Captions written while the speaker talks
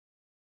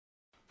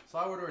So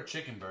I order a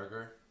chicken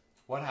burger.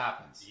 What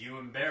happens? You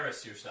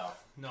embarrass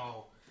yourself.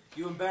 No,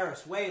 you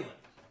embarrass Waylon.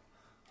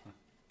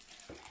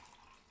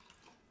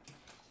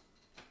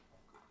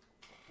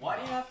 Why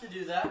do you have to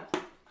do that?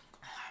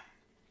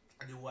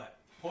 Do what?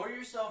 Pour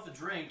yourself a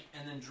drink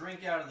and then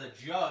drink out of the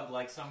jug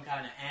like some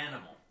kind of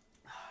animal.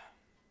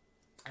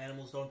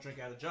 Animals don't drink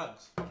out of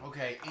jugs.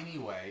 Okay,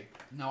 anyway.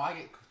 No, I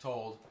get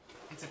told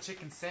it's a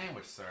chicken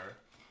sandwich, sir.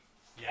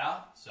 Yeah,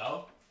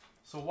 so?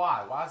 So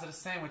why? Why is it a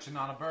sandwich and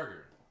not a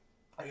burger?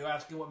 Are you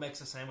asking what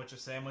makes a sandwich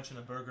and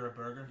a burger a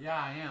burger?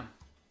 Yeah, I am.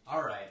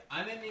 Alright,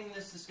 I'm ending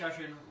this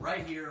discussion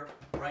right here,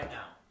 right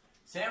now.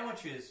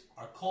 Sandwiches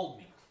are cold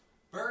meat.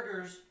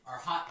 Burgers are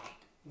hot meat.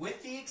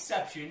 With the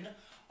exception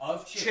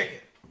of chicken.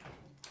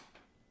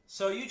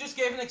 So you just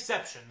gave an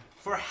exception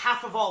for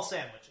half of all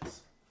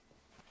sandwiches.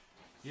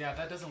 Yeah,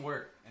 that doesn't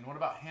work. And what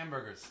about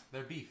hamburgers?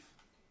 They're beef.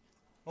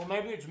 Well,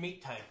 maybe it's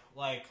meat type.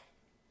 Like,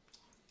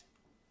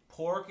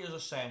 pork is a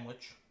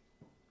sandwich,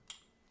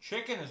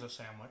 chicken is a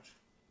sandwich,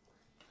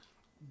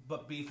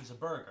 but beef is a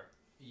burger.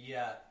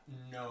 Yeah,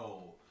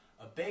 no.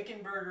 A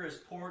bacon burger is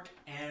pork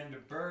and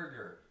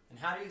burger. And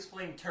how do you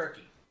explain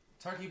turkey?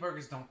 Turkey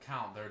burgers don't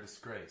count. They're a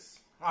disgrace.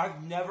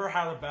 I've never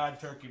had a bad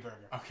turkey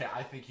burger. Okay,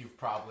 I think you've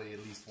probably at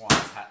least once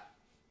had...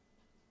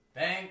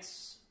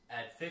 Banks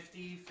at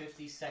 50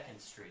 52nd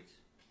Street.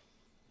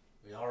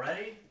 We all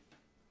ready?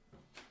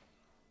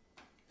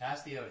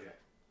 Pass the OJ.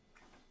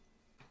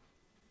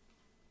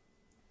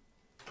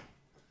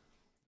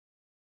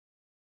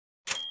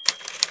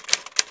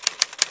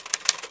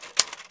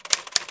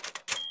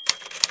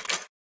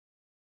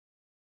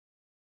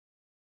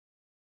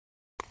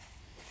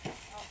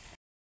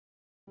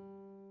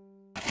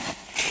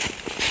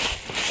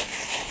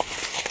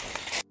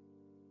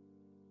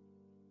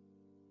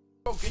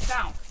 Oh, get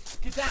down!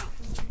 Get down!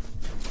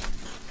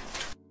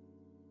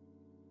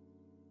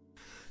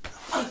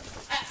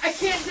 I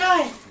can't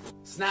die!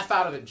 Snap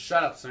out of it and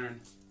shut up, Sern.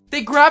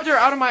 They grabbed her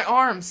out of my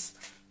arms.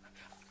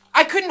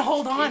 I couldn't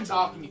hold on. Keep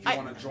talking if you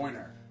want to join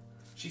her.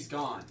 She's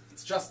gone.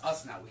 It's just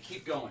us now. We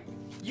keep going.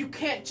 You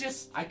can't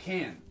just... I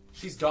can.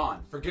 She's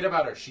gone. Forget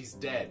about her. She's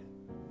dead.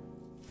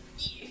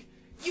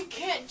 You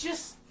can't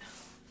just...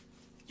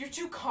 You're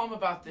too calm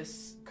about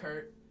this,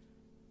 Kurt.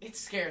 It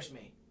scares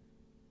me.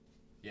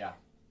 Yeah.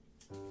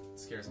 It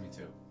scares me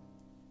too.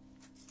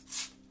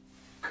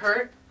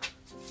 Kurt,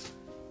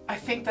 I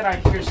think that I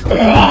hear something.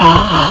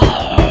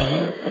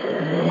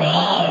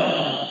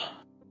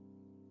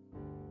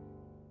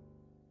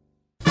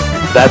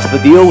 That's the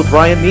Deal with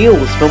Ryan Neal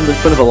was filmed in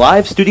front of a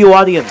live studio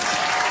audience.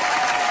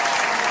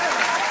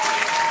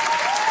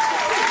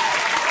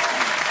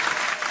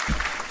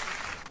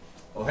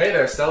 Oh, hey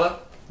there, Stella.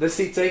 This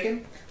seat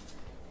taken?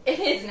 It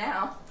is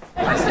now.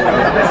 Keep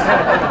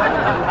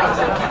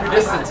your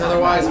distance,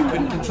 otherwise you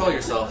couldn't control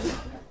yourself.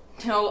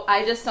 No,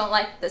 I just don't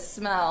like the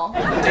smell.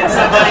 Did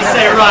somebody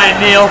say Ryan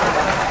Neal?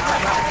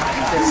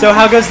 So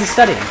how goes the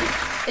studying?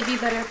 It'd be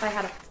better if I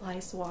had a fly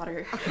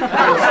swatter. I'm trying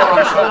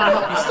to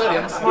help you study.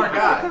 I'm a smart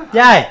guy.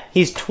 Yeah,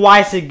 he's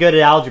twice as good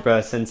at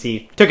algebra since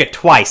he took it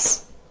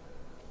twice.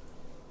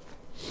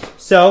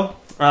 So,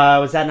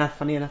 was that not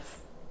funny enough?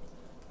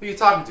 Who are you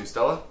talking to,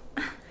 Stella?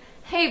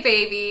 Hey,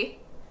 baby.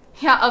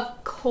 Yeah,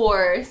 of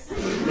course.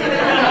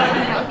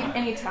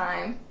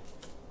 Anytime.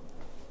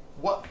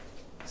 What?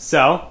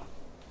 So,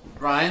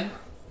 Ryan?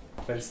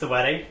 when's the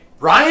wedding?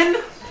 Ryan?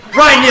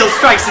 Ryan Neal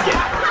strikes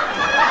again!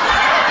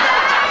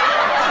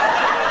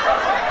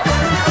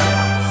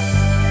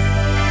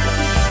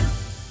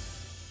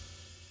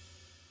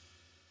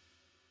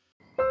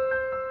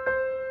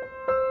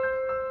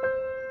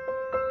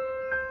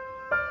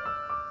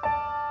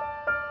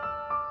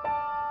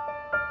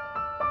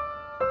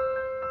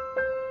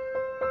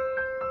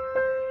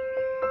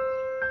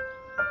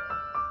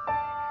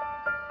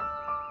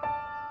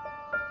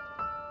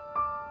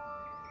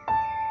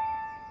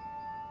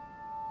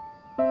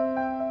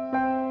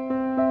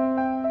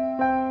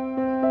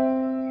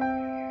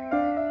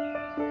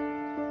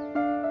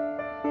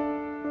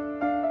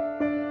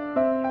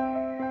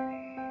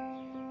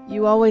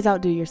 You always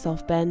outdo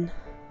yourself, Ben.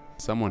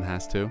 Someone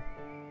has to.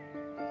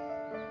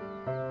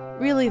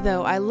 Really,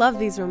 though, I love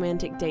these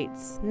romantic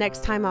dates.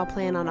 Next time I'll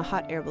plan on a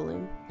hot air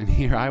balloon. And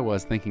here I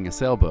was thinking a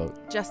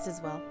sailboat. Just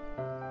as well.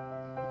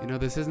 You know,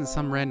 this isn't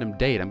some random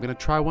date. I'm gonna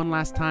try one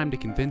last time to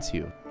convince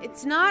you.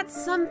 It's not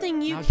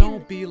something you Now can...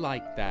 don't be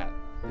like that.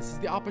 This is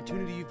the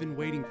opportunity you've been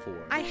waiting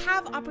for. I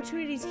have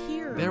opportunities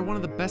here. They're one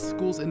of the best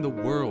schools in the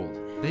world.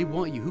 They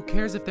want you. Who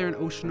cares if they're an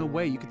ocean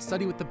away? You could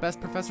study with the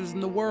best professors in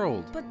the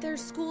world. But there's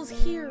schools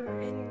here,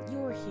 and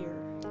you're here.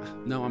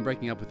 No, I'm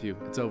breaking up with you.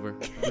 It's over.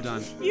 We're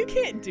done. You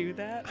can't do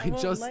that. I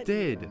just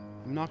did.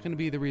 I'm not gonna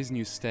be the reason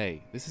you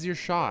stay. This is your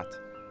shot.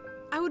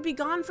 I would be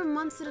gone for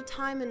months at a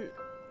time, and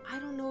I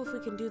don't know if we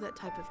can do that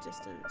type of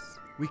distance.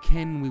 We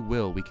can and we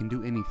will. We can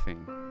do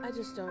anything. I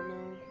just don't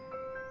know.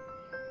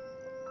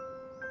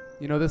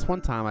 You know, this one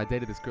time I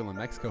dated this girl in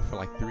Mexico for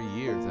like 3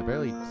 years. I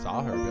barely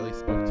saw her, barely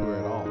spoke to her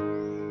at all.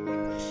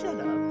 Shut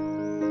up.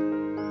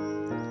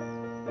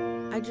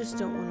 I just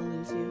don't want to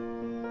lose you.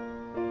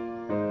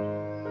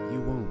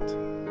 You won't.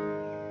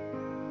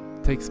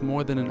 Takes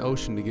more than an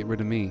ocean to get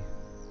rid of me.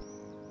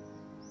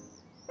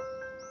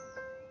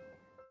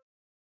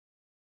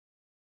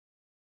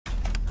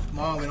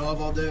 Mom, we don't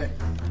have all day.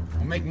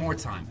 We'll make more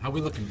time. How we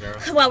looking, Vera?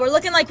 Well, we're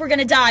looking like we're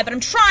gonna die, but I'm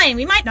trying.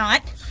 We might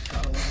not.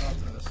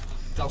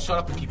 Del, shut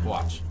up and keep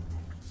watch.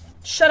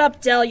 Shut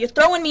up, Del. You're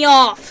throwing me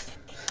off.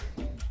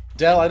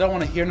 Del, I don't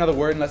want to hear another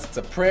word unless it's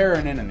a prayer or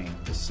an enemy.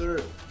 Yes,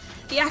 sir.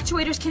 The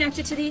actuator's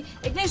connected to the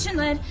ignition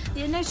lead.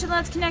 The ignition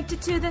lead's connected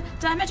to the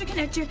diametric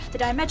connector. The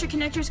diametric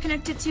connector's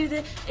connected to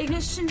the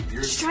ignition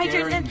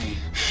striker. Scaring me.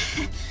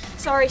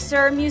 Sorry,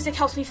 sir. Music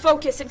helps me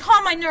focus and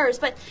calm my nerves,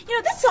 but, you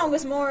know, this song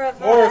was more of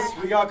a... Morris,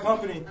 we got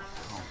company.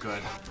 Oh,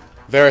 good.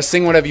 Vera,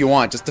 sing whatever you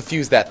want. Just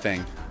defuse that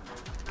thing.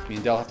 Me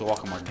and Del have to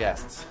welcome our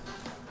guests.